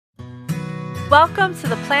Welcome to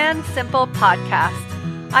the Plan Simple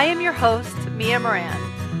podcast. I am your host, Mia Moran.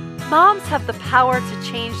 Moms have the power to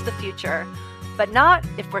change the future, but not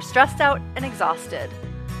if we're stressed out and exhausted.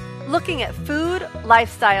 Looking at food,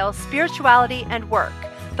 lifestyle, spirituality, and work,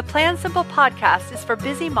 the Plan Simple podcast is for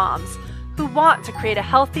busy moms who want to create a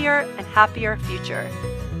healthier and happier future.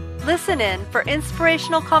 Listen in for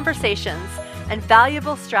inspirational conversations and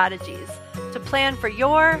valuable strategies to plan for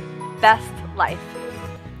your best life.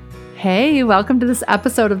 Hey, welcome to this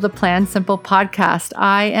episode of the Plan Simple podcast.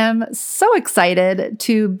 I am so excited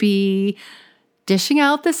to be dishing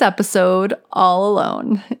out this episode all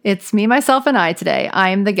alone. It's me, myself, and I today.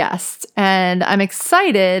 I'm the guest, and I'm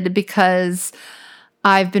excited because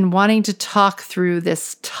I've been wanting to talk through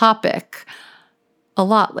this topic a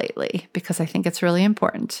lot lately because I think it's really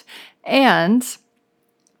important. And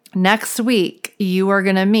next week, you are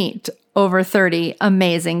going to meet over 30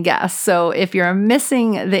 amazing guests. So if you're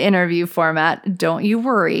missing the interview format, don't you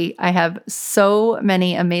worry. I have so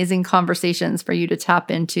many amazing conversations for you to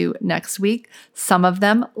tap into next week, some of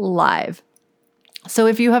them live. So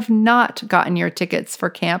if you have not gotten your tickets for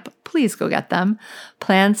camp, please go get them.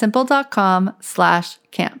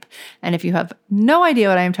 plansimple.com/camp. And if you have no idea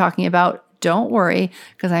what I'm talking about, don't worry,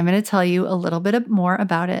 because I'm going to tell you a little bit more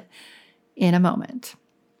about it in a moment.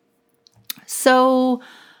 So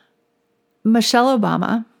Michelle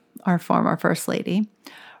Obama, our former First Lady,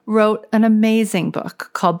 wrote an amazing book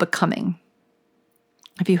called Becoming.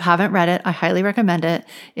 If you haven't read it, I highly recommend it.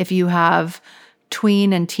 If you have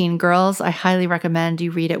tween and teen girls, I highly recommend you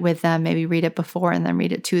read it with them, maybe read it before and then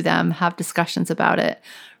read it to them, have discussions about it,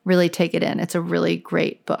 really take it in. It's a really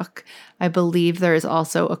great book. I believe there is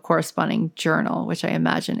also a corresponding journal, which I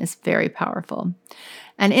imagine is very powerful.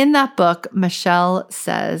 And in that book, Michelle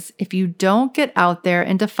says, if you don't get out there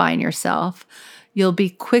and define yourself, you'll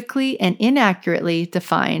be quickly and inaccurately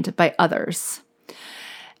defined by others.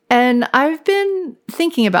 And I've been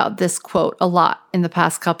thinking about this quote a lot in the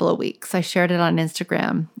past couple of weeks. I shared it on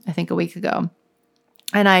Instagram, I think a week ago.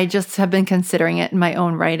 And I just have been considering it in my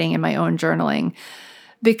own writing and my own journaling,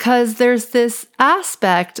 because there's this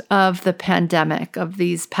aspect of the pandemic, of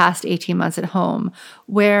these past 18 months at home,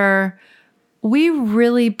 where we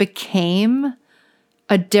really became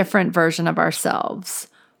a different version of ourselves.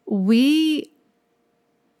 We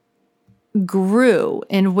grew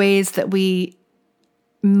in ways that we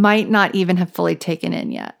might not even have fully taken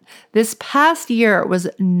in yet. This past year was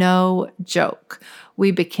no joke.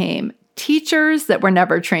 We became teachers that were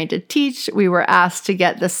never trained to teach. We were asked to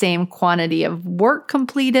get the same quantity of work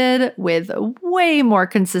completed with way more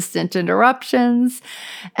consistent interruptions.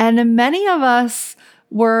 And many of us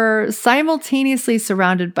were simultaneously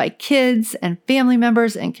surrounded by kids and family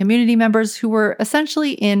members and community members who were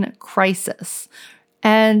essentially in crisis.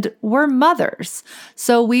 And we're mothers,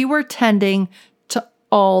 so we were tending to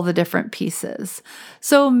all the different pieces.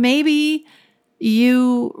 So maybe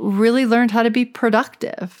you really learned how to be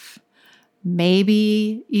productive.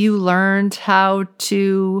 Maybe you learned how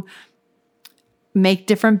to make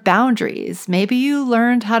different boundaries. Maybe you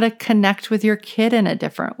learned how to connect with your kid in a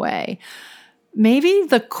different way. Maybe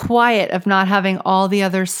the quiet of not having all the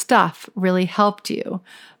other stuff really helped you.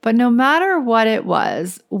 But no matter what it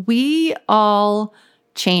was, we all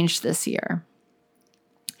changed this year.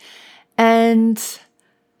 And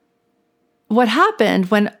what happened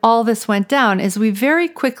when all this went down is we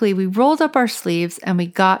rolled up our sleeves and we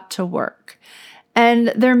got to work.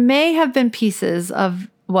 And there may have been pieces of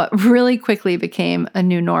what really quickly became a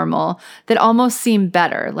new normal that almost seemed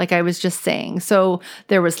better, like I was just saying. So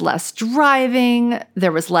there was less driving,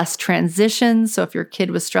 there was less transitions. So if your kid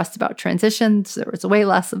was stressed about transitions, there was way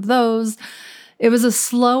less of those. It was a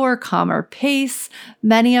slower, calmer pace.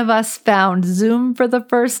 Many of us found Zoom for the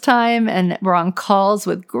first time and were on calls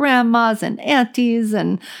with grandmas and aunties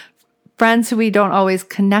and friends who we don't always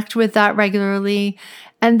connect with that regularly.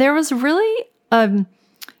 And there was really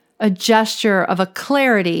a gesture of a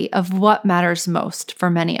clarity of what matters most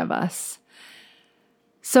for many of us.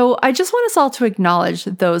 So I just want us all to acknowledge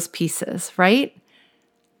those pieces, right?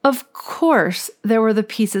 Of course, there were the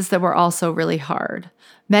pieces that were also really hard.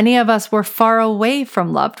 Many of us were far away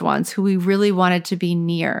from loved ones who we really wanted to be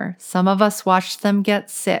near. Some of us watched them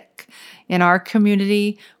get sick. In our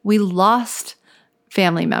community, we lost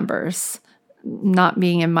family members, not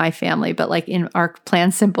being in my family, but like in our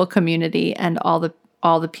Plan Simple community and all the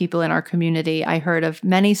people in our community. I heard of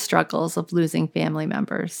many struggles of losing family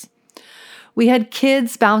members. We had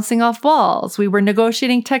kids bouncing off walls. We were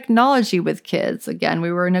negotiating technology with kids. Again,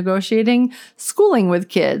 we were negotiating schooling with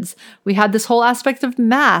kids. We had this whole aspect of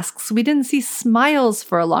masks. We didn't see smiles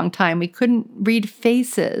for a long time. We couldn't read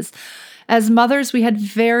faces. As mothers, we had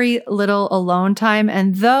very little alone time.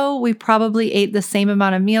 And though we probably ate the same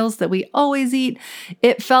amount of meals that we always eat,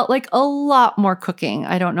 it felt like a lot more cooking.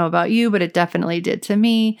 I don't know about you, but it definitely did to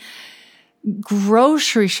me.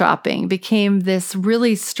 Grocery shopping became this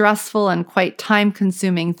really stressful and quite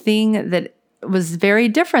time-consuming thing that was very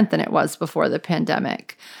different than it was before the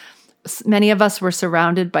pandemic. Many of us were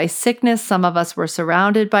surrounded by sickness. Some of us were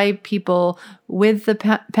surrounded by people with the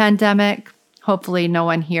pandemic. Hopefully no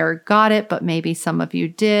one here got it, but maybe some of you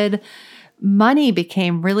did. Money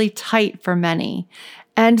became really tight for many.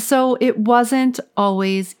 And so it wasn't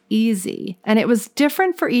always easy. And it was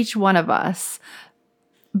different for each one of us.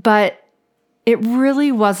 But it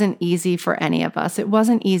really wasn't easy for any of us. It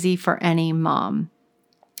wasn't easy for any mom.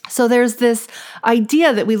 So there's this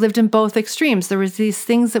idea that we lived in both extremes. There was these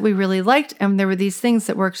things that we really liked, and there were these things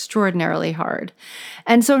that were extraordinarily hard.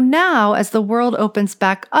 And so now, as the world opens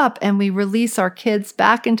back up and we release our kids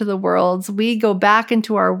back into the world, we go back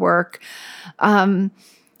into our work, I'm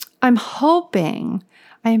hoping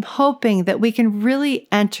that we can really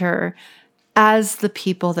enter as the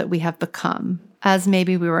people that we have become, as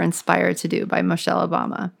maybe we were inspired to do by Michelle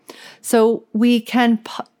Obama. So we can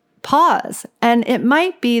pause. And it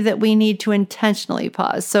might be that we need to intentionally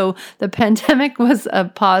pause. So the pandemic was a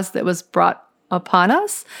pause that was brought upon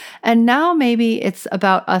us. And now maybe it's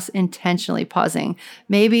about us intentionally pausing.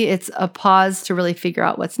 Maybe it's a pause to really figure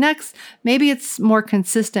out what's next. Maybe it's more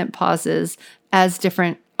consistent pauses as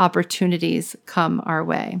different opportunities come our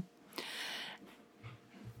way.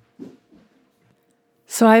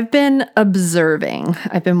 So I've been observing,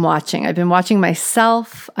 I've been watching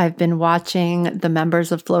myself, I've been watching the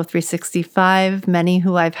members of Flow 365, many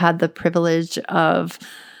who I've had the privilege of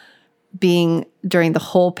being during the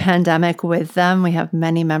whole pandemic with them. We have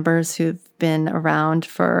many members who've been around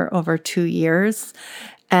for over 2 years,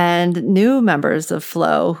 and new members of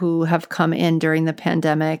Flow who have come in during the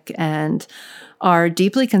pandemic and are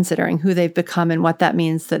deeply considering who they've become and what that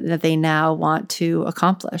means that they now want to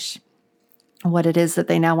accomplish. What it is that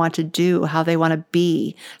they now want to do, how they want to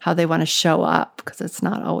be, how they want to show up, because it's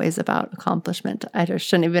not always about accomplishment. I just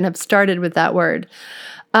shouldn't even have started with that word.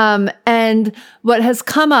 And what has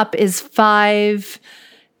come up is 5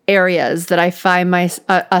 areas that I find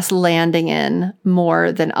us landing in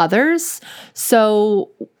more than others.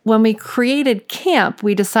 So when we created camp,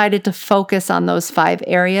 we decided to focus on those 5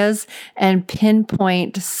 areas and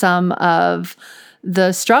pinpoint some of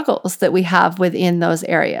the struggles that we have within those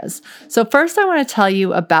areas. So first, I want to tell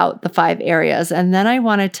you about the 5 areas, and then I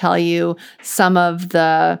want to tell you some of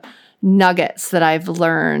the nuggets that I've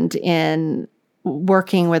learned in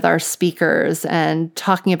working with our speakers and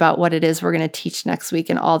talking about what it is we're going to teach next week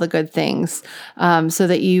and all the good things, so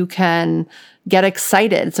that you can get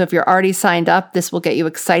excited. So if you're already signed up, this will get you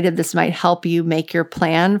excited. This might help you make your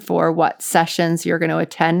plan for what sessions you're going to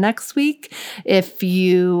attend next week. If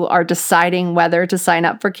you are deciding whether to sign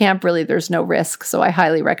up for camp, really there's no risk. So I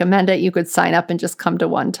highly recommend it. You could sign up and just come to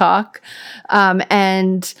one talk.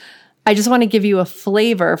 And I just want to give you a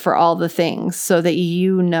flavor for all the things so that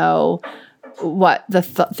you know what the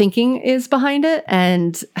thinking is behind it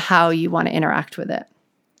and how you want to interact with it.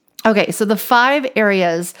 Okay, so the 5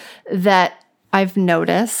 areas that I've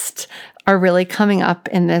noticed are really coming up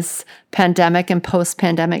in this pandemic and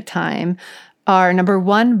post-pandemic time are, number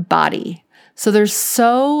 1, body. So there's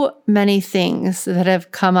so many things that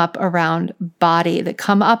have come up around body,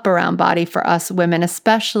 for us women,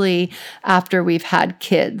 especially after we've had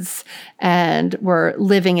kids and we're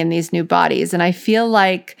living in these new bodies. And I feel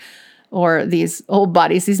like, or these old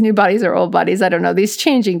bodies, these new bodies or old bodies, I don't know, these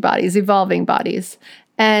changing bodies, evolving bodies.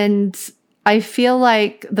 And I feel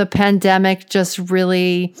like the pandemic just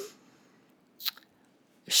really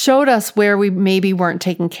showed us where we maybe weren't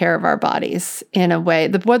taking care of our bodies in a way.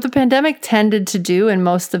 What the pandemic tended to do in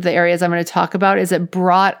most of the areas I'm going to talk about is it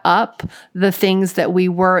brought up the things that we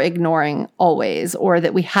were ignoring always, or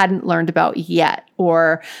that we hadn't learned about yet,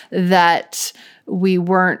 or that we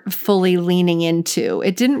weren't fully leaning into.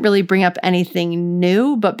 It didn't really bring up anything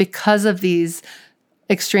new, but because of these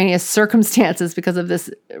extraneous circumstances, because of this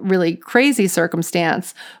really crazy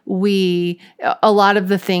circumstance, a lot of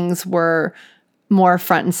the things were more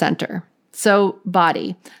front and center. So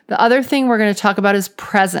body. The other thing we're going to talk about is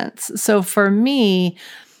presence. So for me,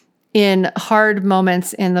 in hard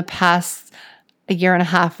moments in the past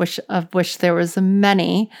 1.5 years, of which there was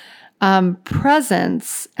many,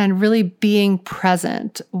 presence and really being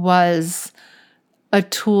present was a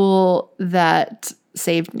tool that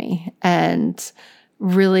saved me and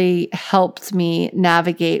really helped me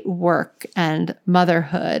navigate work and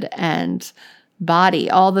motherhood and body,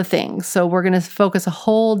 all the things. So we're going to focus a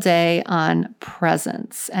whole day on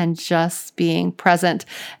presence and just being present.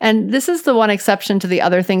 And this is the one exception to the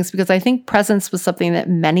other things, because I think presence was something that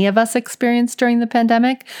many of us experienced during the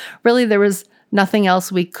pandemic. Really, there was nothing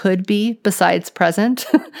else we could be besides present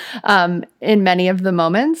in many of the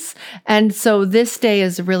moments. And so this day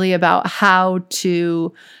is really about how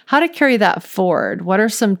to carry that forward. What are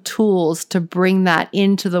some tools to bring that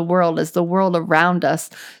into the world as the world around us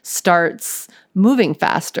starts moving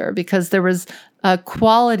faster? Because there was a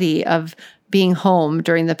quality of being home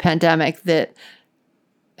during the pandemic that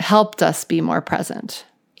helped us be more present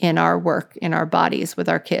in our work, in our bodies, with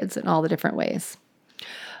our kids in all the different ways.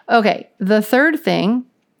 Okay, the third thing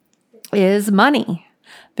is money,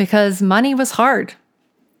 because money was hard.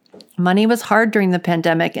 Money was hard during the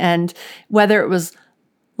pandemic, and whether it was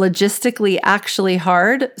logistically actually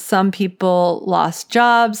hard, some people lost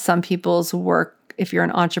jobs, some people's work, if you're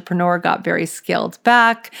an entrepreneur, got very scaled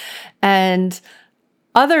back, and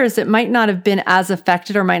others, it might not have been as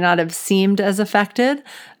affected or might not have seemed as affected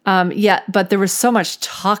yet, but there was so much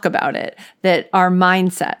talk about it that our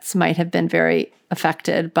mindsets might have been very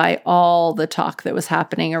affected by all the talk that was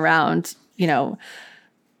happening around, the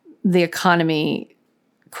economy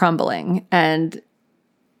crumbling. And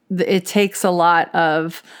it takes a lot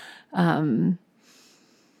of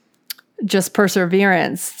just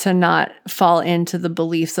perseverance to not fall into the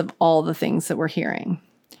beliefs of all the things that we're hearing.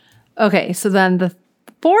 Okay, so then the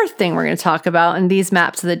fourth thing we're going to talk about in these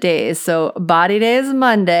maps of the days. So body day is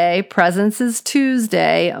Monday, presence is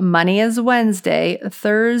Tuesday, money is Wednesday,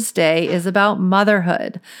 Thursday is about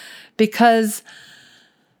motherhood. Because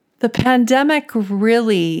the pandemic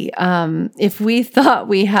really, if we thought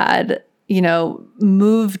we had,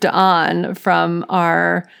 moved on from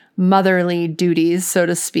our motherly duties, so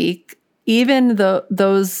to speak, even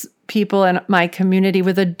those people in my community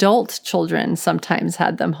with adult children sometimes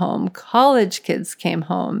had them home. College kids came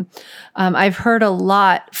home. I've heard a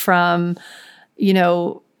lot from,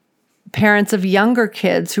 parents of younger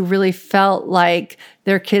kids who really felt like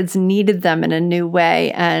their kids needed them in a new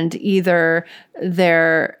way, and either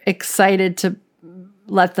they're excited to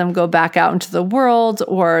let them go back out into the world,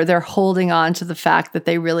 or they're holding on to the fact that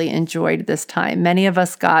they really enjoyed this time. Many of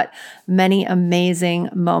us got many amazing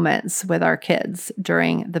moments with our kids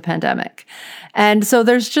during the pandemic. And so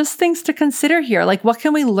there's just things to consider here. Like, what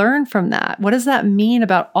can we learn from that? What does that mean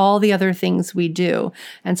about all the other things we do?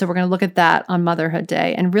 And so we're going to look at that on Motherhood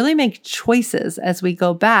Day and really make choices as we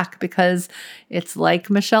go back, because it's like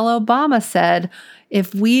Michelle Obama said,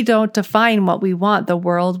 if we don't define what we want, the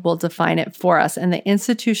world will define it for us. And the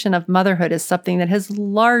institution of motherhood is something that has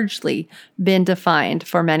largely been defined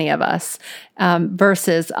for many of us,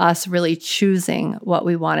 versus us really choosing what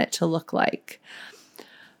we want it to look like.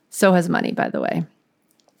 So has money, by the way.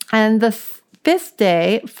 And the fifth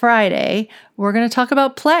day, Friday, we're going to talk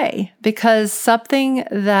about play, because something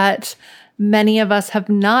that many of us have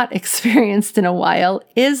not experienced in a while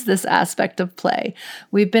is this aspect of play.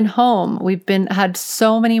 We've been home. We've had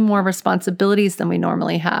so many more responsibilities than we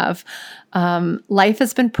normally have. Life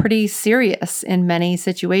has been pretty serious in many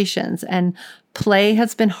situations, and play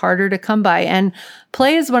has been harder to come by. And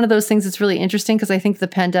play is one of those things that's really interesting, because I think the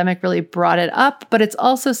pandemic really brought it up, but it's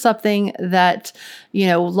also something that,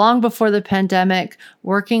 long before the pandemic,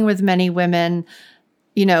 working with many women,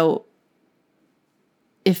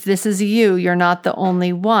 if this is you, you're not the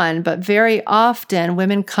only one, but very often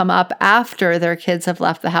women come up after their kids have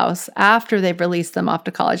left the house, after they've released them off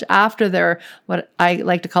to college, after they're what I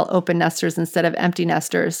like to call open nesters instead of empty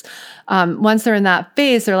nesters. Once they're in that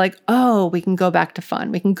phase, they're like, oh, we can go back to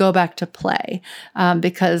fun. We can go back to play,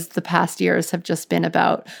 because the past years have just been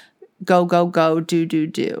about go, go, go, do, do,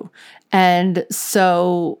 do. And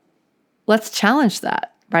so let's challenge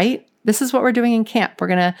that, right? This is what we're doing in camp. We're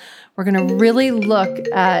gonna really look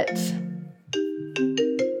at.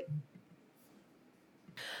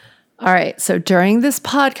 All right, so during this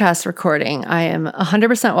podcast recording, I am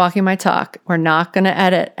 100% walking my talk. We're not going to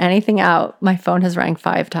edit anything out. My phone has rang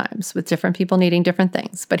 5 times with different people needing different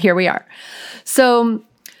things, but here we are. So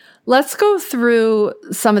let's go through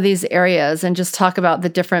some of these areas and just talk about the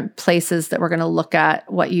different places that we're going to look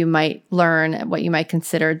at, what you might learn, and what you might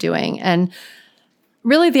consider doing. And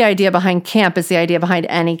really, the idea behind camp is the idea behind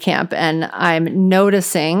any camp. And I'm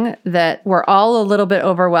noticing that we're all a little bit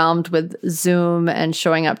overwhelmed with Zoom and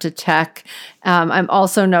showing up to tech. I'm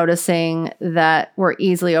also noticing that we're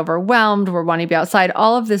easily overwhelmed. We're wanting to be outside.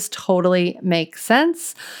 All of this totally makes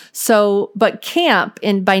sense. So, but camp,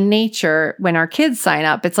 by nature, when our kids sign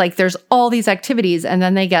up, it's like there's all these activities, and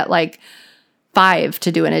then they get like 5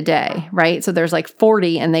 to do in a day, right? So there's like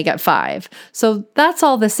 40 and they get 5. So that's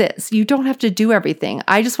all this is. You don't have to do everything.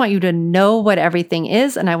 I just want you to know what everything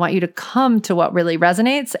is, and I want you to come to what really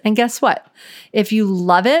resonates. And guess what? If you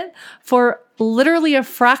love it for literally a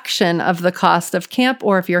fraction of the cost of camp,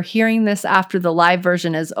 or if you're hearing this after the live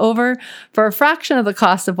version is over, for a fraction of the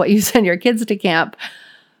cost of what you send your kids to camp,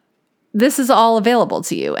 this is all available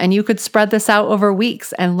to you, and you could spread this out over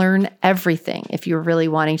weeks and learn everything if you're really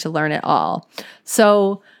wanting to learn it all.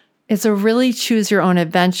 So it's a really choose your own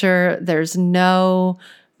adventure. There's no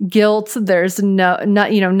guilt. There's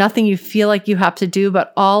nothing you feel like you have to do,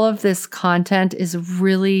 but all of this content is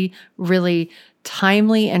really, really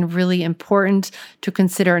timely and really important to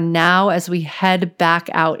consider now as we head back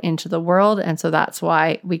out into the world. And so that's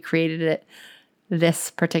why we created it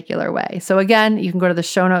this particular way. So again, you can go to the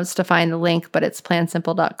show notes to find the link, but it's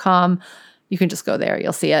plansimple.com. You can just go there,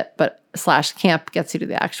 you'll see it, but /camp gets you to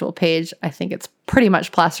the actual page. I think it's pretty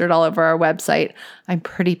much plastered all over our website. I'm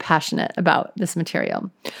pretty passionate about this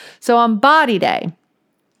material. So on Body Day,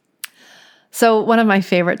 so one of my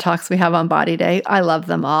favorite talks we have on Body Day, I love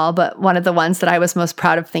them all, but one of the ones that I was most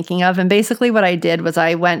proud of thinking of, and basically what I did was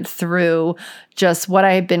I went through just what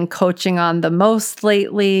I had been coaching on the most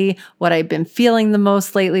lately, what I'd been feeling the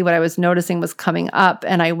most lately, what I was noticing was coming up,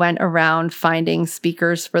 and I went around finding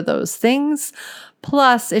speakers for those things.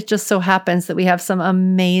 Plus, it just so happens that we have some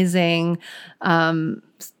amazing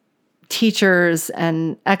teachers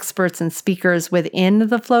and experts and speakers within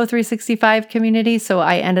the Flow 365 community. So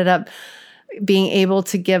I ended up being able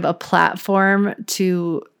to give a platform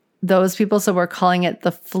to those people. So we're calling it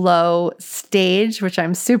the Flow Stage, which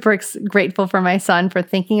I'm super grateful for my son for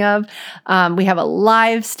thinking of. We have a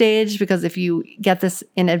live stage because if you get this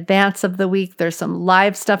in advance of the week, there's some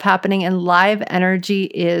live stuff happening, and live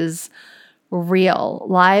energy is real.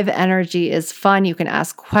 Live energy is fun. You can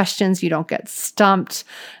ask questions. You don't get stumped.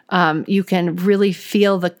 You can really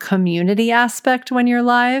feel the community aspect when you're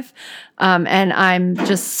live. And I'm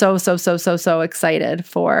just so excited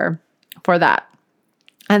for that.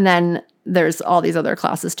 And then there's all these other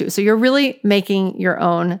classes too. So you're really making your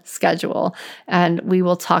own schedule, and we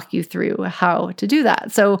will talk you through how to do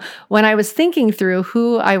that. So when I was thinking through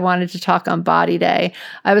who I wanted to talk on Body Day,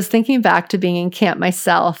 I was thinking back to being in camp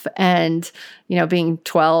myself and, being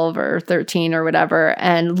 12 or 13 or whatever,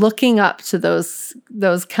 and looking up to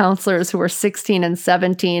those counselors who were 16 and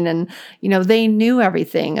 17. And, they knew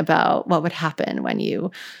everything about what would happen when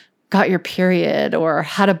you got your period or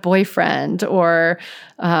had a boyfriend or,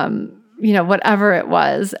 whatever it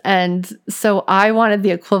was. And so I wanted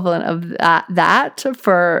the equivalent of that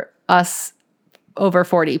for us over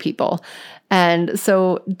 40 people. And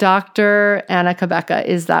so Dr. Anna Cabeca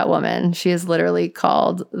is that woman. She is literally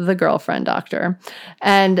called the girlfriend doctor.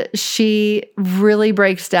 And she really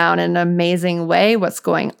breaks down in an amazing way what's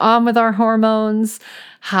going on with our hormones,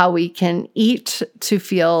 how we can eat to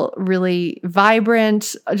feel really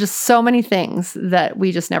vibrant, just so many things that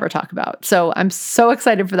we just never talk about. So I'm so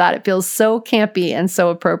excited for that. It feels so campy and so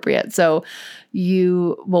appropriate. So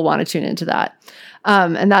you will want to tune into that.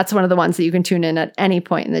 And that's one of the ones that you can tune in at any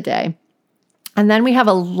point in the day. And then we have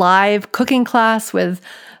a live cooking class with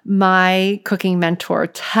my cooking mentor,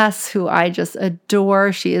 Tess, who I just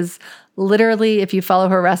adore. She is literally, if you follow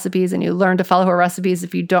her recipes and you learn to follow her recipes,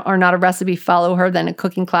 if you are not a recipe follower, then a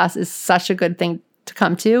cooking class is such a good thing to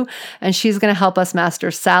come to. And she's going to help us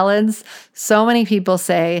master salads. So many people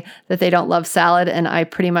say that they don't love salad, and I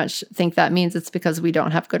pretty much think that means it's because we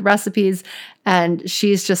don't have good recipes. And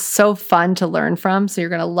she's just so fun to learn from. So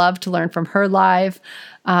you're going to love to learn from her live.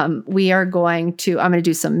 I'm going to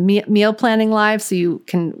do some meal planning live so you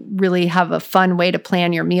can really have a fun way to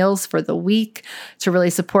plan your meals for the week to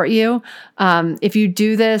really support you. If you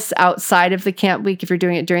do this outside of the camp week, if you're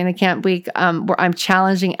doing it during the camp week, I'm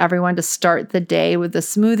challenging everyone to start the day with a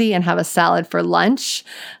smoothie and have a salad for lunch,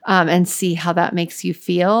 and see how that makes you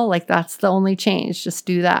feel. Like that's the only change. Just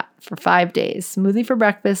do that for 5 days. Smoothie for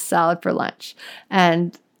breakfast, salad for lunch.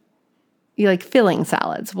 And you like filling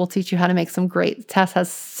salads. We'll teach you how to make some great. Tess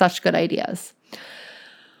has such good ideas.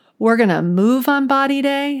 We're going to move on Body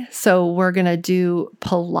Day. So we're going to do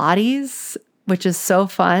Pilates, which is so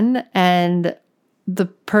fun. And the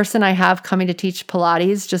person I have coming to teach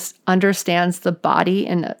Pilates just understands the body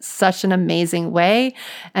in such an amazing way.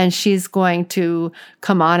 And she's going to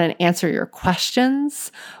come on and answer your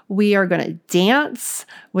questions. We are going to dance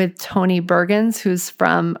with Tony Bergens, who's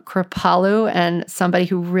from Kripalu and somebody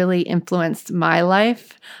who really influenced my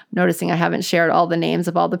life. I'm noticing I haven't shared all the names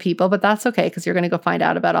of all the people, but that's okay because you're going to go find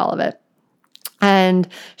out about all of it. And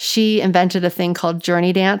she invented a thing called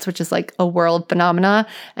Journey Dance, which is like a world phenomena.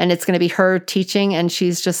 And it's going to be her teaching. And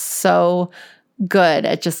she's just so good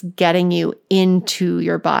at just getting you into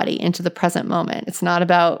your body, into the present moment. It's not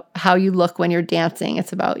about how you look when you're dancing.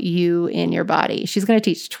 It's about you in your body. She's going to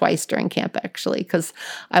teach twice during camp, actually, because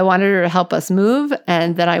I wanted her to help us move,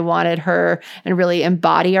 and then I wanted her and really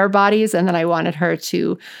embody our bodies, and then I wanted her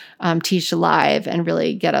to teach live and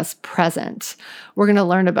really get us present. We're going to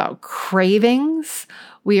learn about cravings.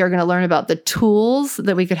 We are going to learn about the tools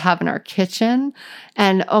that we could have in our kitchen.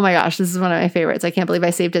 And oh my gosh, this is one of my favorites. I can't believe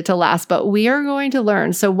I saved it to last, but we are going to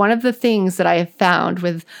learn. So one of the things that I have found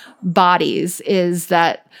with bodies is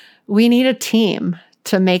that we need a team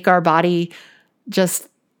to make our body just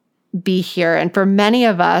be here. And for many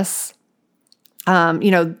of us,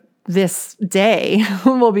 this day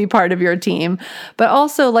will be part of your team, but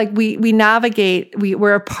also like we navigate,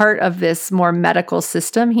 we're a part of this more medical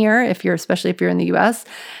system here, especially if you're in the US.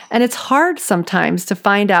 And it's hard sometimes to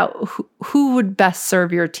find out who would best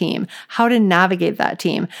serve your team, how to navigate that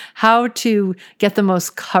team, how to get the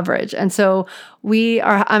most coverage. And so I'm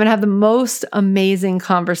going to have the most amazing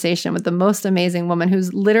conversation with the most amazing woman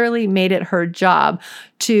who's literally made it her job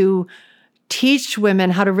to teach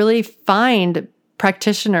women how to really find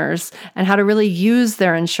practitioners and how to really use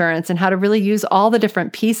their insurance and how to really use all the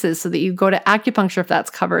different pieces so that you go to acupuncture if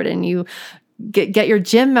that's covered, and you get your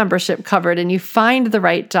gym membership covered, and you find the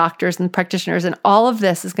right doctors and practitioners. And all of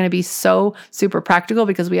this is going to be so super practical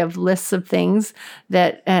because we have lists of things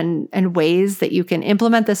that and ways that you can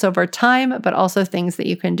implement this over time, but also things that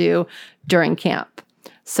you can do during camp.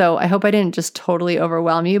 So I hope I didn't just totally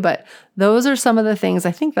overwhelm you, but those are some of the things.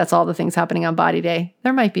 I think that's all the things happening on Body Day.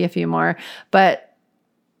 There might be a few more, but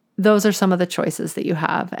those are some of the choices that you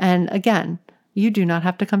have. And again, you do not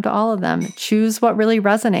have to come to all of them. Choose what really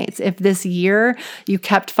resonates. If this year you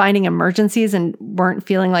kept finding emergencies and weren't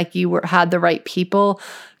feeling like you had the right people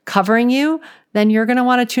covering you, then you're going to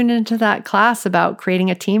want to tune into that class about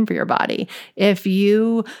creating a team for your body. If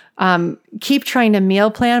you keep trying to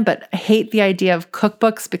meal plan but hate the idea of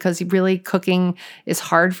cookbooks because really cooking is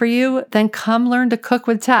hard for you, then come learn to cook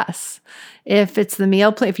with Tess. If it's the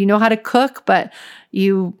meal plan, if you know how to cook but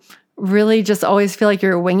you really just always feel like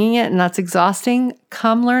you're winging it and that's exhausting,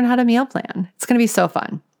 come learn how to meal plan. It's going to be so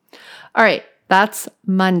fun. All right. That's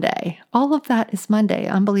Monday. All of that is Monday.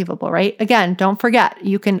 Unbelievable, right? Again, don't forget,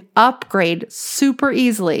 you can upgrade super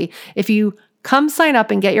easily. If you come sign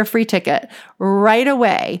up and get your free ticket right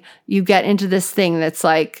away, you get into this thing that's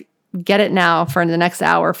like, get it now for the next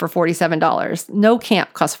hour for $47. No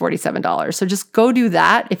camp costs $47. So just go do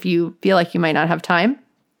that if you feel like you might not have time.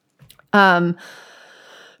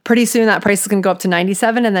 Pretty soon that price is going to go up to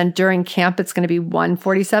 $97, and then during camp it's going to be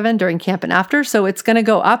 $147 during camp and after. So it's going to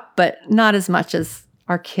go up, but not as much as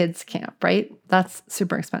our kids' camp, right? That's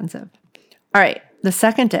super expensive. All right, the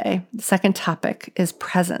second topic is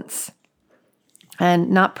presents. And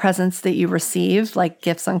not presents that you receive like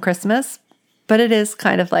gifts on Christmas, but it is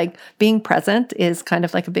kind of like being present is kind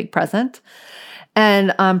of like a big present.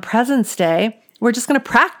 And on Presents Day, we're just going to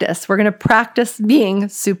practice. We're going to practice being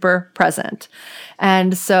super present.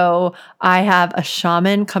 And so I have a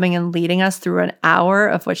shaman coming and leading us through an hour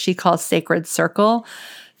of what she calls Sacred Circle.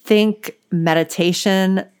 Think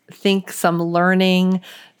meditation, think some learning,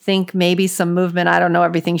 think maybe some movement. I don't know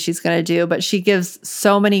everything she's going to do, but she gives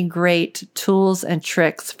so many great tools and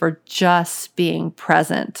tricks for just being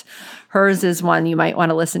present. Hers is one you might want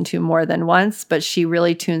to listen to more than once, but she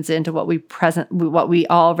really tunes into what we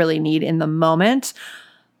all really need in the moment.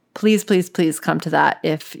 Please, please, please come to that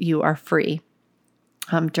if you are free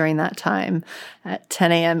during that time at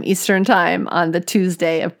 10 a.m. Eastern Time on the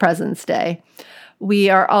Tuesday of Presents Day. We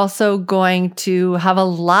are also going to have a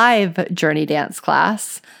live journey dance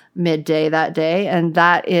class midday that day. And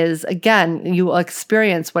that is, again, you will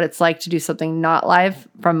experience what it's like to do something not live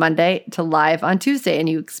from Monday to live on Tuesday. And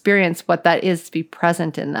you experience what that is to be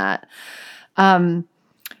present in that.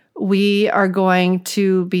 We are going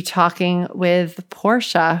to be talking with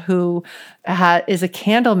Portia, who is a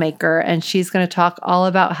candle maker, and she's going to talk all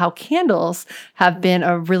about how candles have been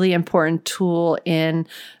a really important tool in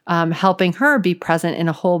helping her be present in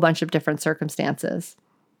a whole bunch of different circumstances.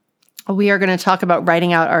 We are going to talk about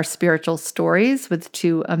writing out our spiritual stories with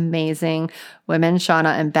two amazing women,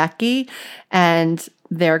 Shauna and Becky, and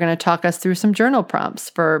they're going to talk us through some journal prompts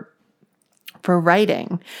for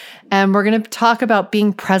writing. And we're going to talk about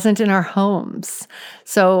being present in our homes.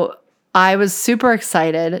 So I was super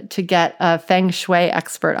excited to get a Feng Shui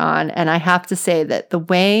expert on, and I have to say that the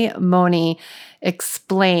way Moni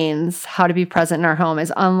explains how to be present in our home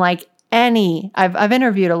is unlike any. I've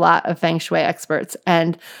interviewed a lot of Feng Shui experts,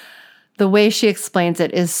 and the way she explains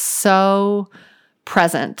it is so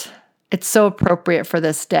present it's so appropriate for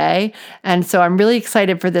this day. And so I'm really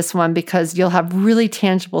excited for this one because you'll have really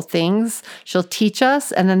tangible things she'll teach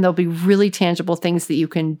us, and then there'll be really tangible things that you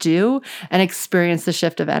can do and experience the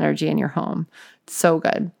shift of energy in your home. So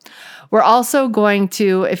good. We're also going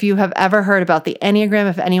to, if you have ever heard about the Enneagram,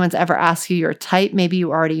 if anyone's ever asked you your type, maybe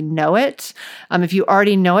you already know it. If you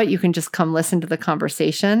already know it, you can just come listen to the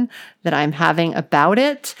conversation that I'm having about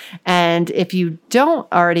it. And if you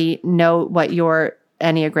don't already know what your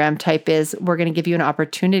Enneagram type is, we're going to give you an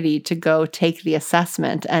opportunity to go take the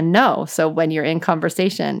assessment and know. So when you're in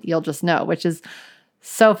conversation, you'll just know, which is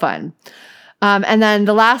so fun. And then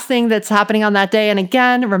the last thing that's happening on that day, and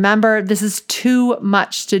again, remember, this is too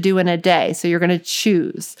much to do in a day, so you're going to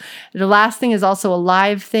choose. The last thing is also a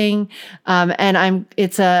live thing, and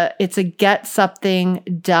it's a get something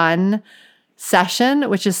done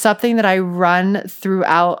session, which is something that I run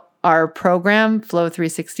throughout our program, Flow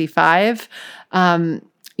 365.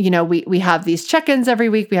 We have these check-ins every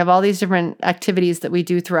week. We have all these different activities that we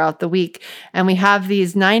do throughout the week. And we have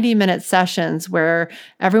these 90-minute sessions where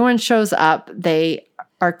everyone shows up. They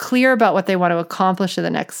are clear about what they want to accomplish in the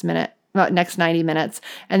next 90 minutes.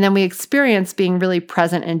 And then we experience being really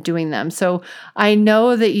present and doing them. So I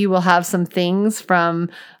know that you will have some things from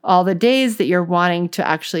all the days that you're wanting to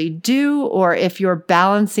actually do, or if you're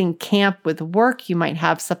balancing camp with work, you might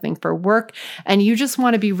have something for work and you just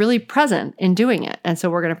want to be really present in doing it. And so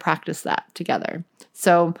we're going to practice that together.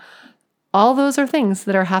 So all those are things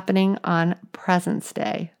that are happening on Presence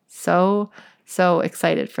Day. So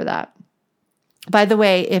excited for that. By the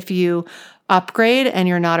way, if you upgrade and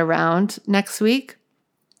you're not around next week,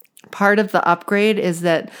 part of the upgrade is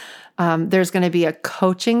that there's going to be a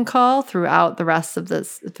coaching call throughout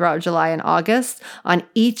July and August on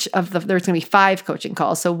each of there's going to be 5 coaching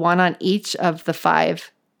calls. So one on each of the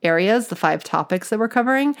 5 areas, the 5 topics that we're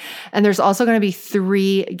covering. And there's also going to be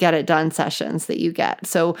 3 Get It Done sessions that you get.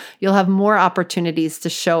 So you'll have more opportunities to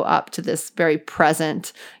show up to this very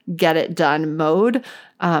present Get It Done mode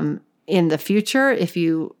in the future if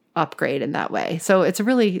you upgrade in that way. So it's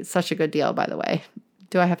really such a good deal, by the way.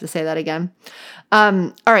 Do I have to say that again?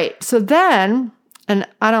 All right. So then, and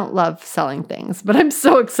I don't love selling things, but I'm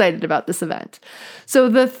so excited about this event. So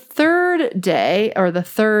the third day, or the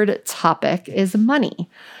third topic, is money.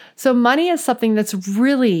 So money is something that's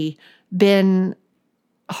really been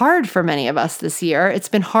hard for many of us this year. It's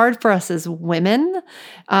been hard for us as women.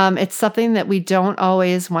 It's something that we don't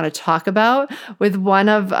always want to talk about. With one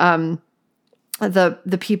of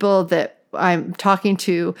the people that I'm talking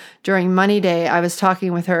to during Money Day, I was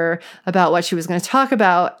talking with her about what she was going to talk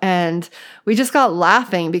about, and we just got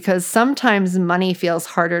laughing because sometimes money feels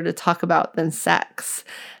harder to talk about than sex.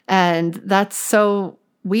 And that's so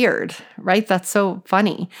weird, right? That's so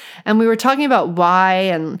funny. And we were talking about why,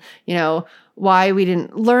 and, why we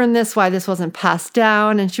didn't learn this, why this wasn't passed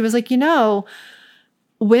down. And she was like,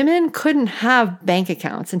 women couldn't have bank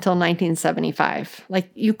accounts until 1975.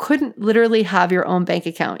 Like, you couldn't literally have your own bank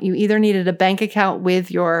account. You either needed a bank account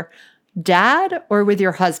with your dad or with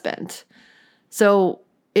your husband. So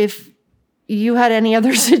if you had any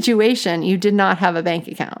other situation, you did not have a bank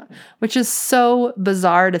account, which is so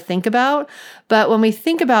bizarre to think about. But when we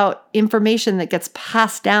think about information that gets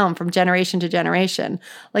passed down from generation to generation,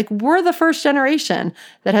 like, we're the first generation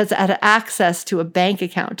that has had access to a bank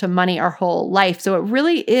account, to money, our whole life. So it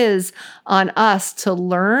really is on us to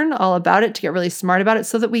learn all about it, to get really smart about it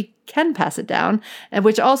so that we can pass it down, and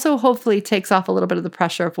which also hopefully takes off a little bit of the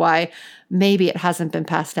pressure of why maybe it hasn't been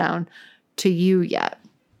passed down to you yet.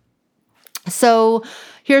 So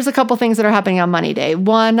here's a couple things that are happening on Money Day.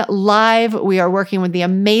 One, live, we are working with the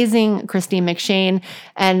amazing Christine McShane.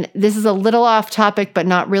 And this is a little off topic, but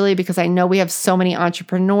not really, because I know we have so many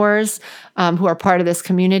entrepreneurs who are part of this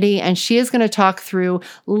community. And she is going to talk through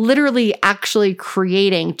literally actually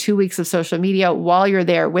creating 2 weeks of social media while you're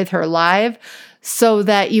there with her live, so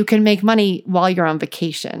that you can make money while you're on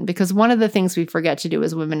vacation. Because one of the things we forget to do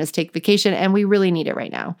as women is take vacation, and we really need it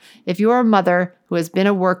right now. If you're a mother who has been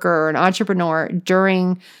a worker or an entrepreneur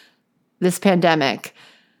during this pandemic,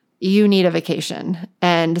 you need a vacation.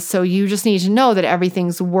 And so you just need to know that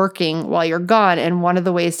everything's working while you're gone. And one of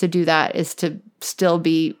the ways to do that is to still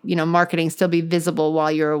be, marketing, still be visible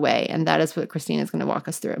while you're away. And that is what Christine is going to walk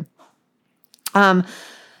us through.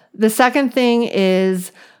 The second thing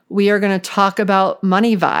is, we are going to talk about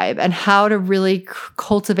money vibe and how to really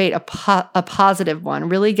cultivate a positive one,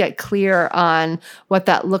 really get clear on what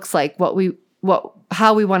that looks like,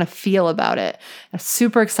 how we want to feel about it. I'm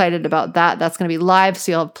super excited about that. That's going to be live,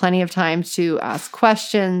 so you'll have plenty of time to ask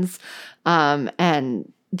questions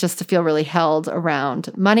and just to feel really held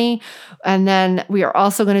around money. And then we are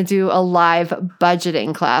also going to do a live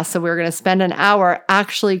budgeting class. So we're going to spend an hour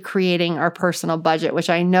actually creating our personal budget, which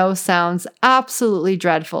I know sounds absolutely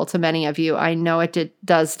dreadful to many of you. I know it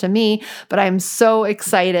does to me, but I'm so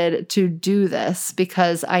excited to do this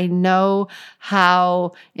because I know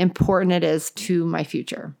how important it is to my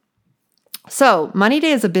future. So Money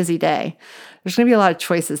Day is a busy day. There's going to be a lot of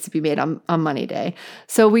choices to be made on Money Day.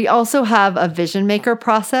 So we also have a vision maker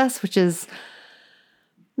process, which is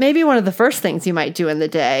maybe one of the first things you might do in the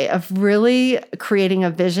day of really creating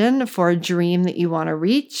a vision for a dream that you want to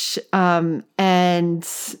reach, and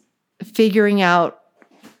figuring out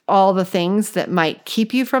all the things that might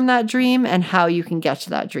keep you from that dream and how you can get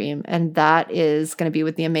to that dream. And that is going to be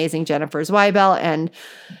with the amazing Jennifer Zweibel, and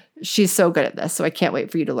she's so good at this. So I can't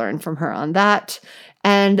wait for you to learn from her on that.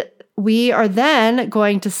 And we are then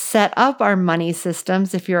going to set up our money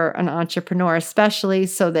systems, if you're an entrepreneur, especially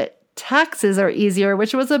so that taxes are easier,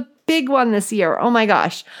 which was a big one this year. Oh my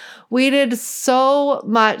gosh. We did so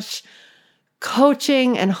much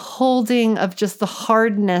coaching and holding of just the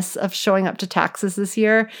hardness of showing up to taxes this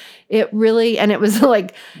year. It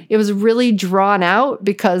was really drawn out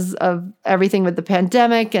because of everything with the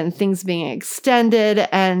pandemic and things being extended.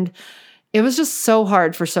 And it was just so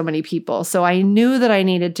hard for so many people. So I knew that I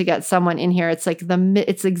needed to get someone in here. It's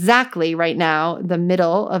exactly right now, the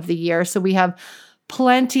middle of the year. So we have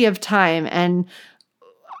plenty of time. And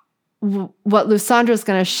what Lusandra is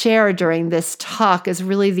going to share during this talk is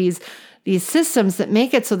really these systems that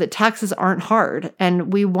make it so that taxes aren't hard.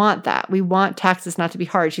 And we want that. We want taxes not to be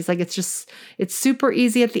hard. She's like, it's super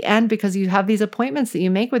easy at the end because you have these appointments that you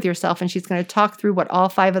make with yourself. And she's going to talk through what all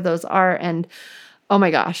 5 of those are. And oh my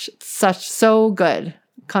gosh, so good.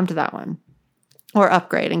 Come to that one or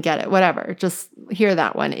upgrade and get it, whatever. Just hear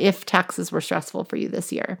that one if taxes were stressful for you this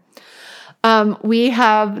year. We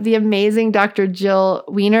have the amazing Dr. Jill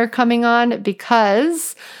Weiner coming on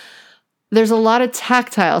because there's a lot of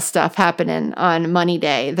tactile stuff happening on Money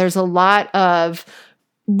Day. There's a lot of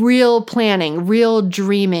real planning, real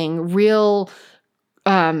dreaming, real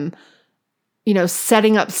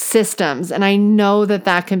setting up systems. And I know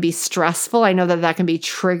that can be stressful. I know that can be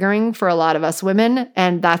triggering for a lot of us women.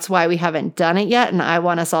 And that's why we haven't done it yet. And I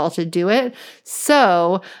want us all to do it.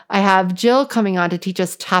 So I have Jill coming on to teach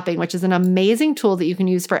us tapping, which is an amazing tool that you can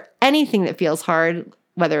use for anything that feels hard,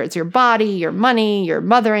 whether it's your body, your money, your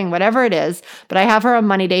mothering, whatever it is. But I have her on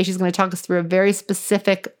Money Day. She's going to talk us through a very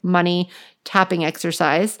specific money tapping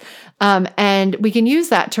exercise. And we can use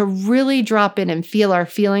that to really drop in and feel our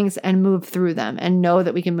feelings and move through them and know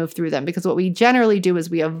that we can move through them. Because what we generally do is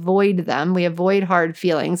we avoid them. We avoid hard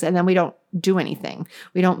feelings, and then we don't do anything.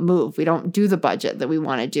 We don't move. We don't do the budget that we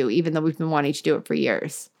want to do, even though we've been wanting to do it for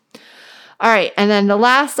years. All right. And then the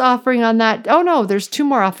last offering on that, there's 2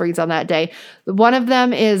 more offerings on that day. One of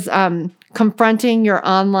them is confronting your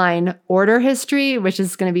online order history, which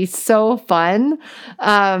is going to be so fun.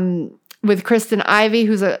 With Kristen Ivy,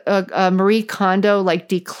 who's a Marie Kondo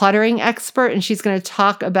decluttering expert, and she's going to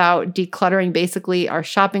talk about decluttering basically our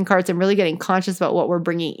shopping carts and really getting conscious about what we're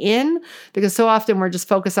bringing in, because so often we're just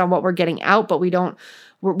focused on what we're getting out, but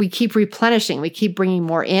we keep replenishing, we keep bringing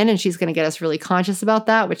more in, and she's going to get us really conscious about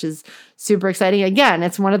that, which is super exciting. Again,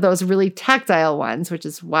 it's one of those really tactile ones, which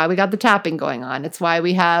is why we got the tapping going on. It's why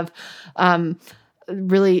we have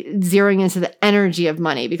really zeroing into the energy of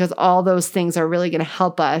money, because all those things are really going to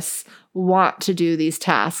help us want to do these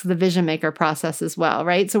tasks, the vision maker process as well,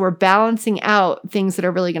 right? So we're balancing out things that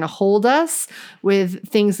are really going to hold us with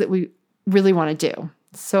things that we really want to do.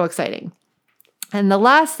 So exciting. And the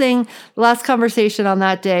last conversation on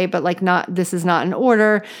that day, but this is not in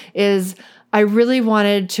order, is I really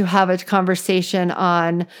wanted to have a conversation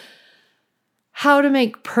on how to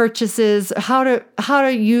make purchases, how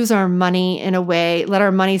to use our money in a way, let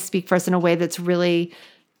our money speak for us in a way that's really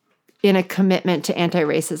in a commitment to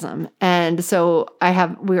anti-racism. And so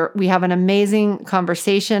we have an amazing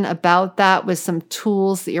conversation about that with some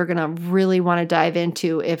tools that you're going to really want to dive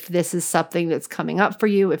into if this is something that's coming up for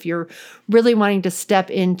you, if you're really wanting to step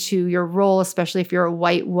into your role, especially if you're a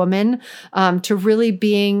white woman, to really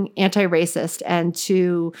being anti-racist and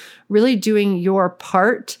to really doing your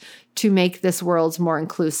part to make this world more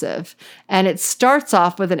inclusive. And it starts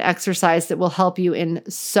off with an exercise that will help you in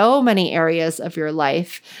so many areas of your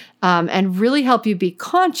life, and really help you be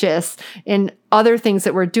conscious in other things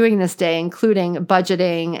that we're doing this day, including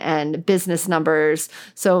budgeting and business numbers.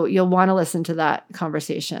 So you'll want to listen to that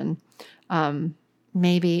conversation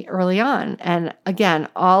maybe early on. And again,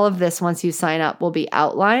 all of this, once you sign up, will be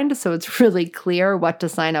outlined. So it's really clear what to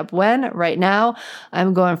sign up when. Right now,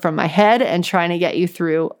 I'm going from my head and trying to get you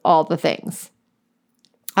through all the things.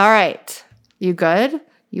 All right. You good?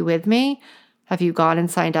 You with me? Have you gone and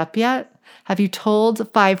signed up yet? Have you told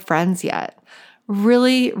 5 friends yet?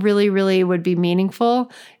 Really, really, really would be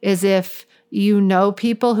meaningful is if you know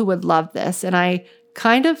people who would love this. And I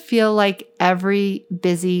kind of feel like every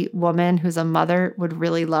busy woman who's a mother would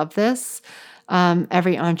really love this.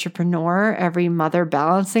 Every entrepreneur, every mother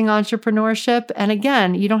balancing entrepreneurship. And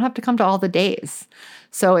again, you don't have to come to all the days.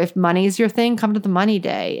 So if money's your thing, come to the money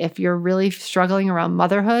day. If you're really struggling around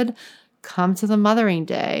motherhood, come to the mothering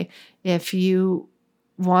day. If you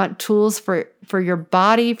want tools for your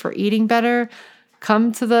body, for eating better,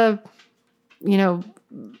 come to the,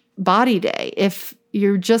 body day. If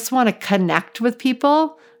you just want to connect with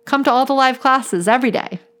people, come to all the live classes every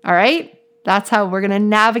day. All right? That's how we're going to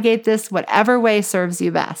navigate this, whatever way serves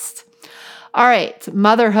you best. All right,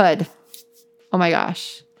 motherhood. Oh my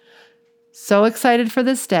gosh. So excited for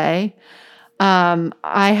this day.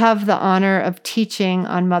 I have the honor of teaching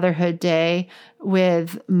on Motherhood Day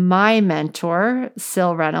with my mentor,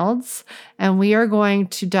 Sil Reynolds, and we are going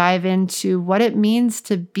to dive into what it means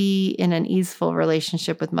to be in an easeful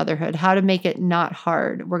relationship with motherhood, how to make it not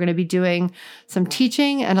hard. We're going to be doing some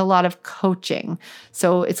teaching and a lot of coaching.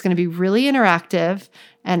 So it's going to be really interactive,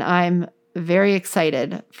 and I'm very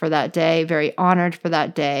excited for that day, very honored for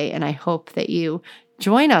that day, and I hope that you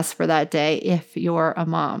join us for that day if you're a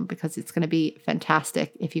mom, because it's going to be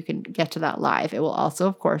fantastic if you can get to that live. It will also,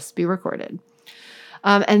 of course, be recorded.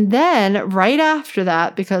 And then right after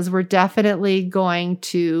that, because we're definitely going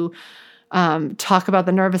to talk about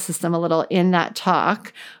the nervous system a little in that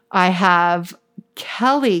talk, I have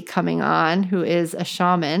Kelly coming on, who is a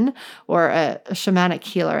shaman or a shamanic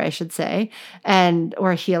healer, I should say,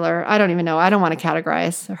 or a healer. I don't even know. I don't want to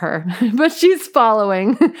categorize her, but she's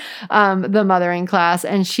following the mothering class,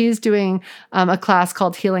 and she's doing a class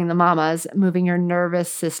called Healing the Mamas, moving your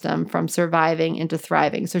nervous system from surviving into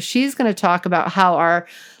thriving. So she's going to talk about how our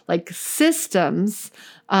systems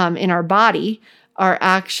in our body are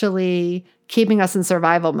actually keeping us in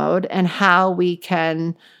survival mode and how we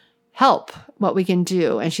can help, what we can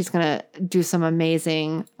do. And she's going to do some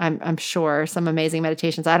amazing, I'm sure, some amazing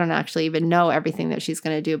meditations. I don't actually even know everything that she's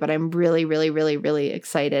going to do, but I'm really, really, really, really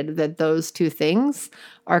excited that those two things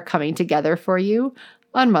are coming together for you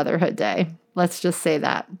on Motherhood Day. Let's just say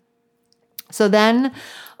that. So then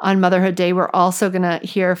on Motherhood Day, we're also going to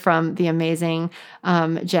hear from the amazing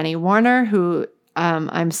Jenny Warner, who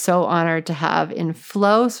I'm so honored to have in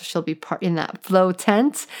Flow. So she'll be part in that Flow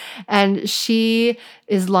tent. And she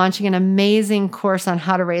is launching an amazing course on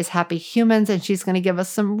how to raise happy humans. And she's going to give us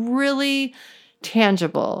some really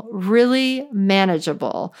tangible, really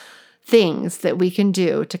manageable things that we can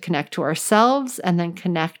do to connect to ourselves and then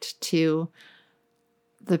connect to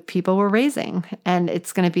the people we're raising. And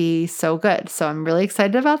it's going to be so good. So I'm really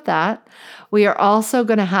excited about that. We are also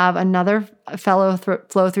going to have another fellow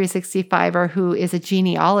Flow 365er who is a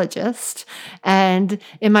genealogist. And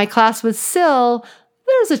in my class with Sil,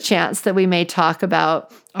 there's a chance that we may talk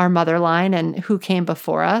about our mother line and who came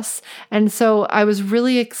before us. And so I was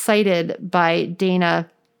really excited by Dana,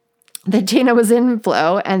 that Dana was in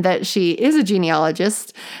Flow and that she is a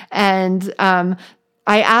genealogist. And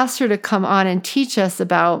I asked her to come on and teach us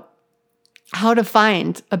about how to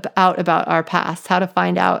find out about our past, how to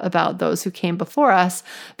find out about those who came before us,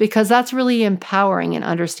 because that's really empowering in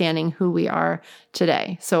understanding who we are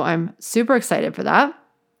today. So I'm super excited for that.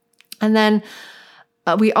 And then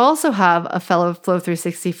we also have a fellow Flow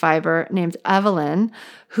 365er named Evelyn,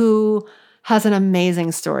 who has an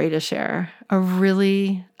amazing story to share, a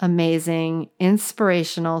really amazing,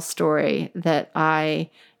 inspirational story that I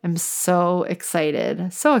am so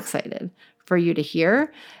excited for you to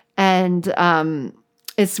hear. And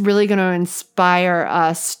it's really going to inspire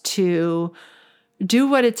us to do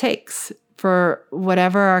what it takes for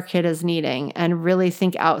whatever our kid is needing and really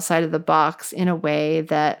think outside of the box in a way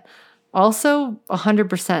that also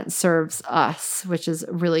 100% serves us, which is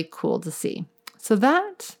really cool to see. So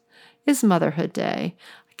that is Motherhood Day.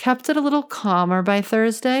 Kept it a little calmer by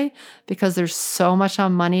Thursday because there's so much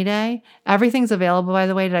on Money Day. Everything's available, by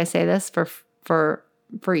the way. Did I say this? For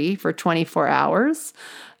free for 24 hours.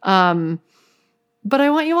 But I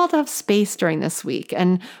want you all to have space during this week.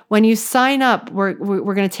 And when you sign up, we're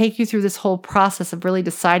going to take you through this whole process of really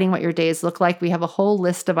deciding what your days look like. We have a whole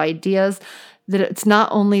list of ideas. that it's not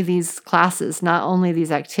only these classes, not only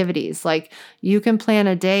these activities. Like you can plan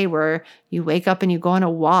a day where you wake up and you go on a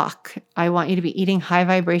walk. I want you to be eating high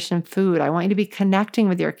vibration food. I want you to be connecting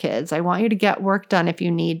with your kids. I want you to get work done if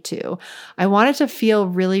you need to. I want it to feel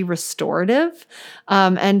really restorative.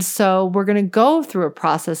 And so we're going to go through a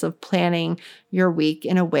process of planning your week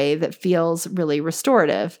in a way that feels really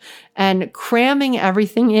restorative. And cramming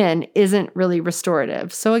everything in isn't really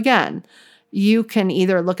restorative. So again, you can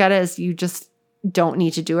either look at it as you just don't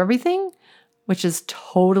need to do everything, which is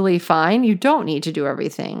totally fine. You don't need to do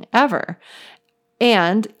everything ever.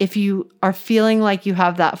 And if you are feeling like you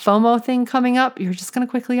have that FOMO thing coming up, you're just going to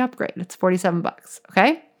quickly upgrade. It's $47.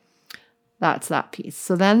 Okay. That's that piece.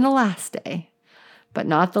 So then the last day, but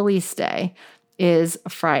not the least day, is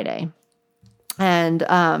Friday. And,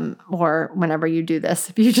 or whenever you do this,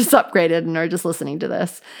 if you just upgraded and are just listening to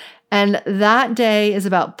this. And that day is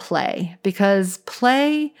about play, because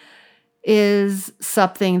play is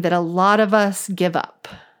something that a lot of us give up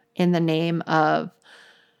in the name of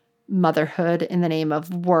motherhood, in the name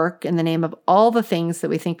of work, in the name of all the things that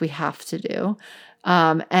we think we have to do.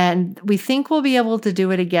 And we think we'll be able to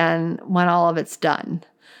do it again when all of it's done.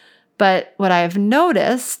 But what I've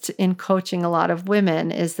noticed in coaching a lot of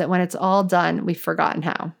women is that when it's all done, we've forgotten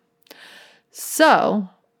how. So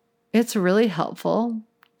it's really helpful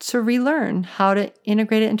to relearn how to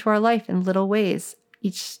integrate it into our life in little ways,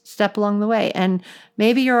 each step along the way. And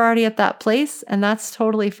maybe you're already at that place, and that's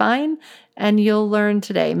totally fine. And you'll learn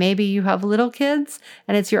today. Maybe you have little kids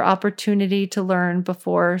and it's your opportunity to learn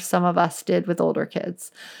before some of us did with older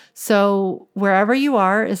kids. So wherever you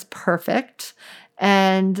are is perfect.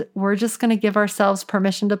 And we're just going to give ourselves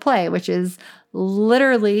permission to play, which is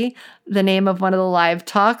literally the name of one of the live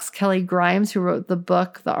talks. Kelly Grimes, who wrote the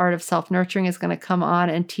book, The Art of Self-Nurturing, is going to come on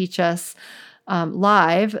and teach us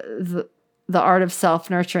live the art of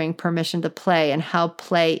self-nurturing, permission to play, and how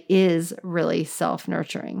play is really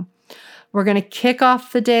self-nurturing. We're going to kick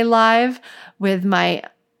off the day live with my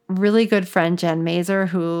really good friend, Jen Mazer,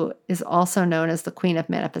 who is also known as the Queen of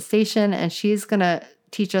Manifestation, and she's going to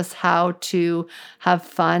teach us how to have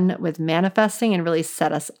fun with manifesting and really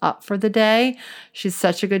set us up for the day. She's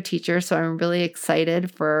such a good teacher, so I'm really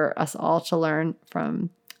excited for us all to learn from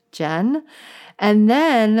Jen. And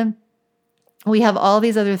then we have all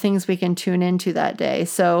these other things we can tune into that day.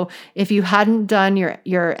 So if you hadn't done your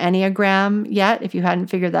Enneagram yet, if you hadn't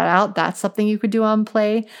figured that out, that's something you could do on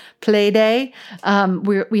play day.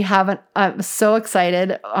 We haven't. I'm so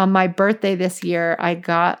excited. On my birthday this year, I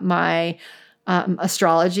got my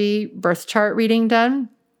astrology birth chart reading done,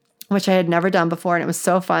 which I had never done before, and it was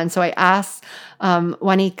so fun. So I asked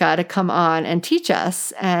Juanica to come on and teach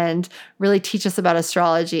us, and really teach us about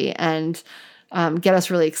astrology and get us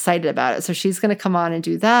really excited about it. So she's going to come on and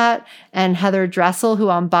do that. And Heather Dressel, who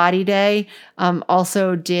on Body Day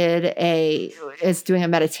also is doing a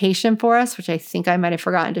meditation for us, which I think I might have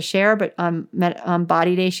forgotten to share. But on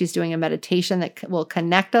Body Day, she's doing a meditation that will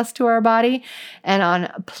connect us to our body. And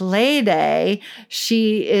on Play Day,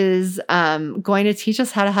 she is going to teach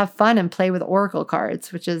us how to have fun and play with oracle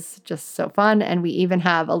cards, which is just so fun. And we even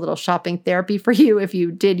have a little shopping therapy for you if you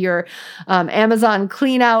did your Amazon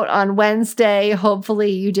clean out on Wednesday.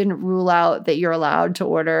 Hopefully you didn't rule out that you're allowed to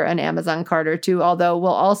order an Amazon card or two, although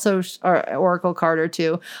we'll also, or Oracle card or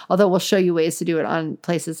two, although we'll show you ways to do it on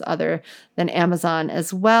places other than Amazon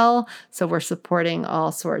as well. So we're supporting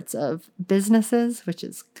all sorts of businesses, which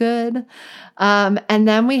is good. And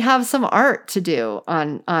then we have some art to do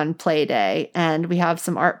on Play Day, and we have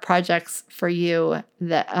some art projects for you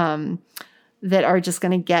that are just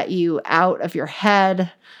going to get you out of your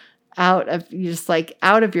head, out of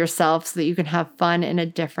yourself, so that you can have fun in a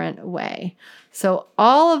different way. So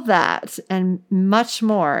all of that and much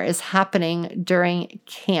more is happening during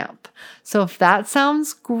camp. So if that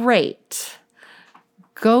sounds great,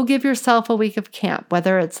 go give yourself a week of camp,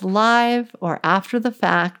 whether it's live or after the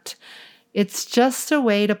fact. It's just a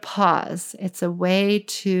way to pause. It's a way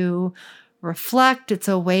to reflect. It's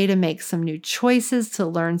a way to make some new choices, to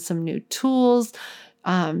learn some new tools,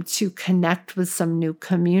 to connect with some new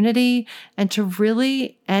community, and to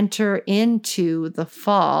really enter into the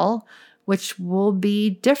fall, which will be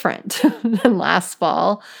different than last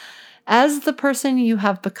fall, as the person you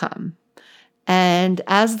have become and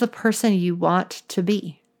as the person you want to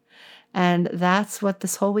be. And that's what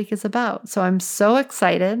this whole week is about. So I'm so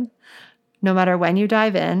excited, no matter when you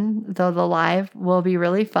dive in, though the live will be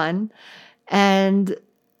really fun. And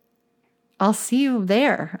I'll see you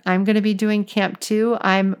there. I'm going to be doing Camp 2.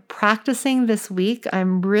 I'm practicing this week.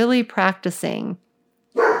 I'm really practicing.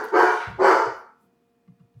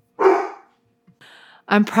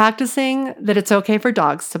 I'm practicing that it's okay for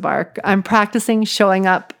dogs to bark. I'm practicing showing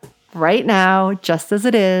up right now, just as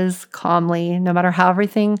it is, calmly, no matter how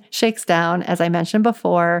everything shakes down. As I mentioned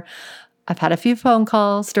before, I've had a few phone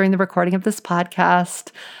calls during the recording of this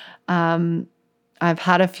podcast. I've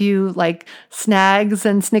had a few snags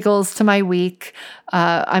and sniggles to my week.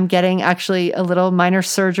 I'm getting actually a little minor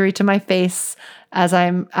surgery to my face as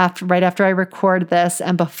right after I record this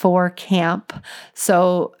and before camp.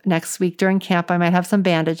 So next week during camp, I might have some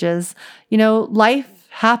bandages. Life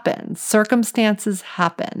happens, circumstances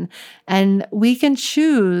happen, and we can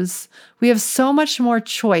choose. We have so much more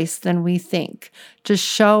choice than we think to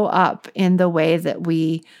show up in the way that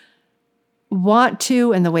we want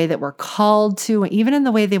to, in the way that we're called to, even in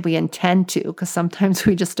the way that we intend to, because sometimes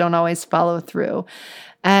we just don't always follow through.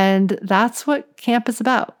 And that's what camp is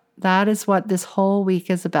about. That is what this whole week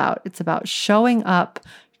is about. It's about showing up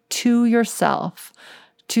to yourself,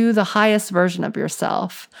 to the highest version of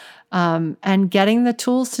yourself, and getting the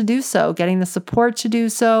tools to do so, getting the support to do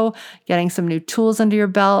so, getting some new tools under your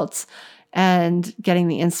belt, and getting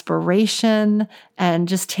the inspiration, and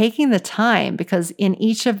just taking the time, because in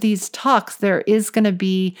each of these talks, there is going to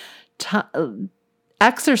be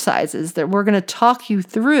exercises that we're going to talk you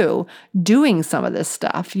through doing some of this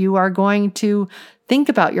stuff. You are going to think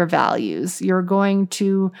about your values. You're going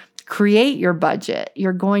to create your budget.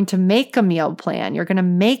 You're going to make a meal plan. You're going to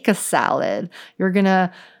make a salad. You're going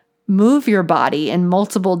to move your body in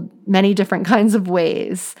many different kinds of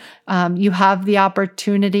ways. You have the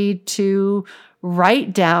opportunity to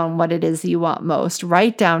write down what it is you want most.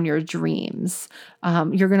 Write down your dreams.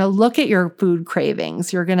 You're going to look at your food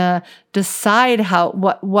cravings. You're going to decide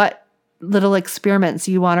what little experiments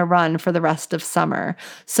you want to run for the rest of summer.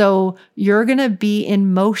 So you're going to be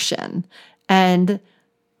in motion, and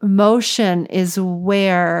motion is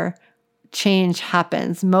where change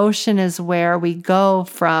happens. Motion is where we go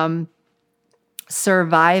from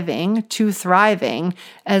surviving to thriving,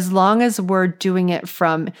 as long as we're doing it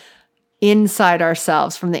from inside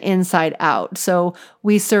ourselves, from the inside out. So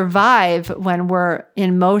we survive when we're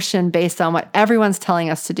in motion based on what everyone's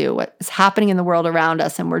telling us to do, what is happening in the world around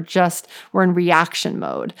us, and we're in reaction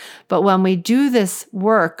mode. But when we do this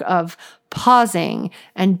work of pausing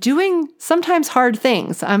and doing sometimes hard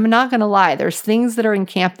things, I'm not going to lie, there's things that are in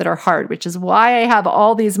camp that are hard, which is why I have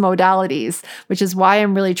all these modalities, which is why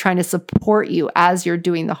I'm really trying to support you as you're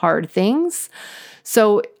doing the hard things.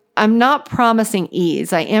 So I'm not promising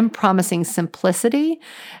ease. I am promising simplicity.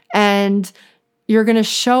 And you're going to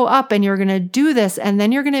show up and you're going to do this. And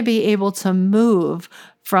then you're going to be able to move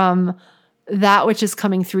from that which is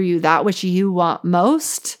coming through you, that which you want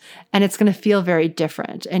most. And it's going to feel very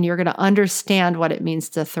different. And you're going to understand what it means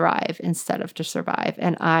to thrive instead of to survive.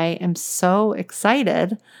 And I am so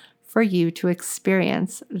excited for you to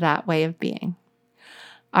experience that way of being.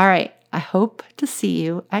 All right. I hope to see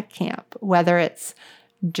you at camp, whether it's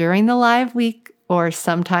during the live week or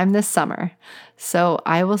sometime this summer. So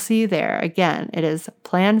I will see you there. Again, it is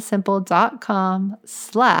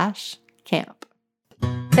plansimple.com/camp.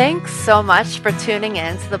 Thanks so much for tuning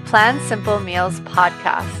in to the Plan Simple Meals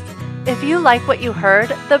podcast. If you like what you heard,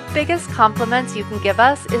 the biggest compliment you can give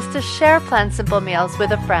us is to share Plan Simple Meals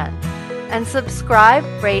with a friend and subscribe,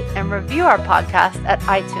 rate, and review our podcast at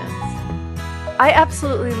iTunes. I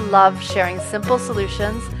absolutely love sharing simple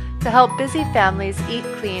solutions to help busy families eat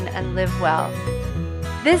clean and live well.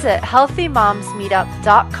 Visit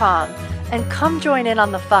healthymomsmeetup.com and come join in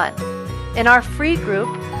on the fun. In our free group,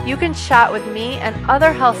 you can chat with me and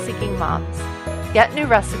other health-seeking moms, get new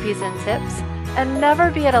recipes and tips, and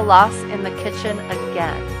never be at a loss in the kitchen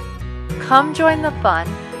again. Come join the fun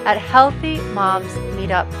at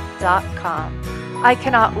healthymomsmeetup.com. I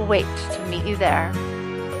cannot wait to meet you there.